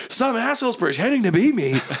buildings. Some asshole's pretending to be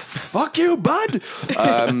me. Fuck you, bud."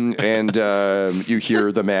 And you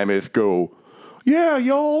hear the mammoth go, "Yeah,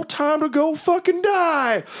 y'all, time to go fucking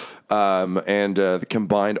die." And the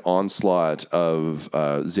combined onslaught of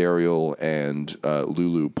Zariel and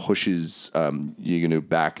Lulu pushes Yiganu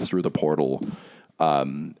back through the portal.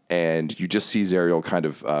 And you just see Zariel kind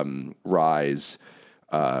of rise,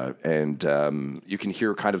 and you can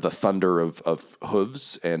hear kind of the thunder of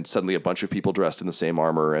hooves, and suddenly a bunch of people dressed in the same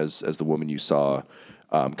armor as the woman you saw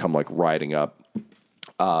come like riding up.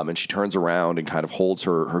 And she turns around and kind of holds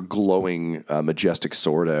her glowing, majestic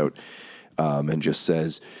sword out, and just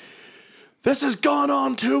says, This has gone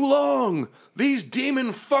on too long. These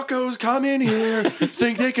demon fuckos come in here,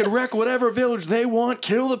 think they can wreck whatever village they want,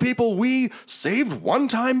 kill the people we saved one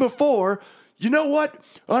time before. You know what?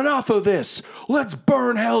 Enough of this. Let's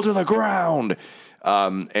burn hell to the ground.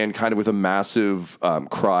 And kind of with a massive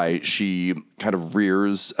cry, she kind of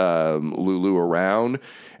rears Lulu around,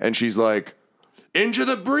 and she's like, into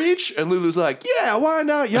the breach? And Lulu's like, yeah, why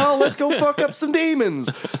not, y'all? Let's go fuck up some demons.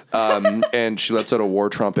 And she lets out a war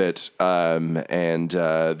trumpet, and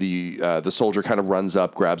the soldier kind of runs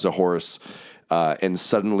up, grabs a horse, and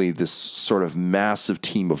suddenly this sort of massive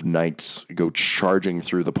team of knights go charging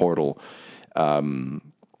through the portal.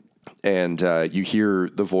 And you hear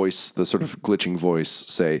the voice, the sort of glitching voice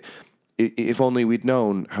say, if only we'd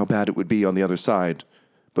known how bad it would be on the other side.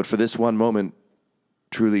 But for this one moment,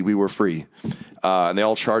 truly, we were free. And they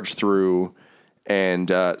all charge through,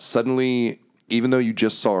 and suddenly, even though you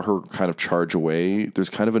just saw her kind of charge away, there's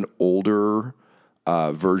kind of an older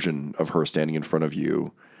version of her standing in front of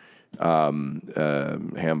you,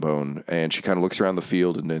 Hambone, and she kind of looks around the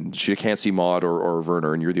field, and then she can't see Maud or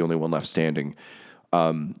Werner, and you're the only one left standing.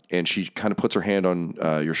 And she kind of puts her hand on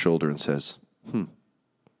your shoulder and says,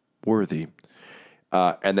 worthy.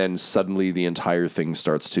 And then suddenly the entire thing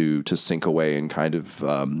starts to sink away and kind of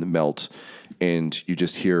melt. And you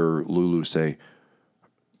just hear Lulu say,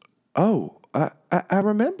 oh, I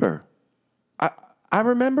remember. I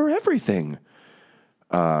remember everything.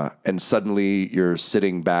 And suddenly you're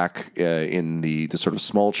sitting back in the sort of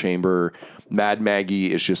small chamber. Mad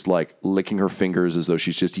Maggie is just like licking her fingers as though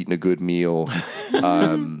she's just eaten a good meal.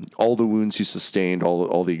 All the wounds you sustained,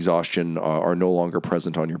 all the exhaustion are no longer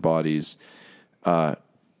present on your bodies. And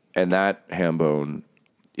that, Hambone,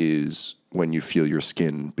 is when you feel your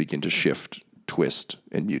skin begin to shift, twist,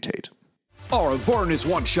 and mutate. Our Avernus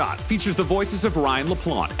One Shot features the voices of Ryan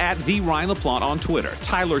LaPlante at the Ryan LaPlante on Twitter,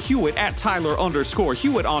 Tyler Hewitt at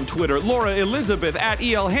Tyler_Hewitt on Twitter, Laura Elizabeth at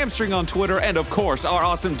EL Hamstring on Twitter, and of course, our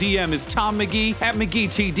awesome DM is Tom McGee at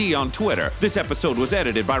McGeeTD on Twitter. This episode was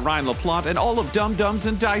edited by Ryan LaPlante, and all of Dum Dums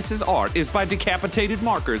and Dice's art is by Decapitated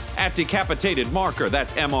Markers at Decapitated Marker,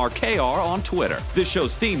 that's MRKR on Twitter. This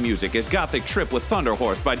show's theme music is Gothic Trip with Thunder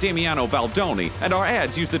Horse by Damiano Baldoni, and our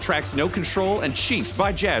ads use the tracks No Control and Chiefs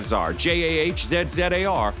by Jazzar, JAHZZAR,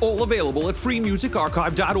 all available at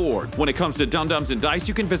freemusicarchive.org. When it comes to Dum Dums and Dice,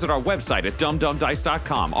 you can visit our website at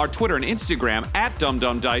dumdumdice.com, our Twitter and Instagram at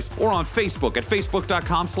dumdumdice, or on Facebook at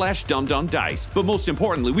facebook.com/dumdumdice. But most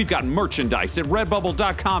importantly, we've got merchandise at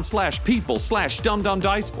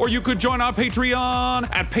redbubble.com/people/dumdumdice, or you could join our Patreon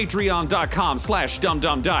at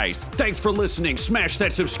patreon.com/dumdumdice. Thanks for listening. Smash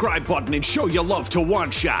that subscribe button and show your love to One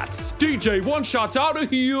Shots. DJ One Shots out of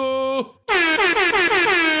here.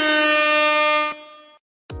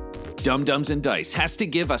 Dum Dums and Dice has to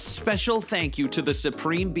give a special thank you to the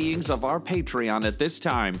supreme beings of our Patreon at this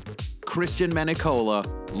time: Christian Menicola,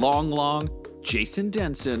 Long Long, Jason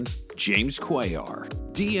Denson, James Cuellar,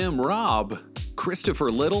 DM Rob, Christopher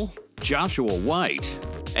Little, Joshua White,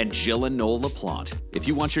 and Jill and Noel LaPlante. If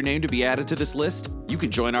you want your name to be added to this list, you can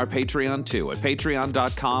join our Patreon too at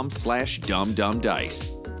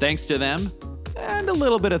patreon.com/dumdumdice. Thanks to them, and a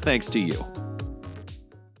little bit of thanks to you.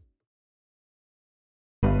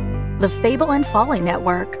 The Fable and Folly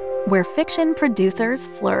Network, where fiction producers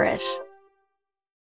flourish.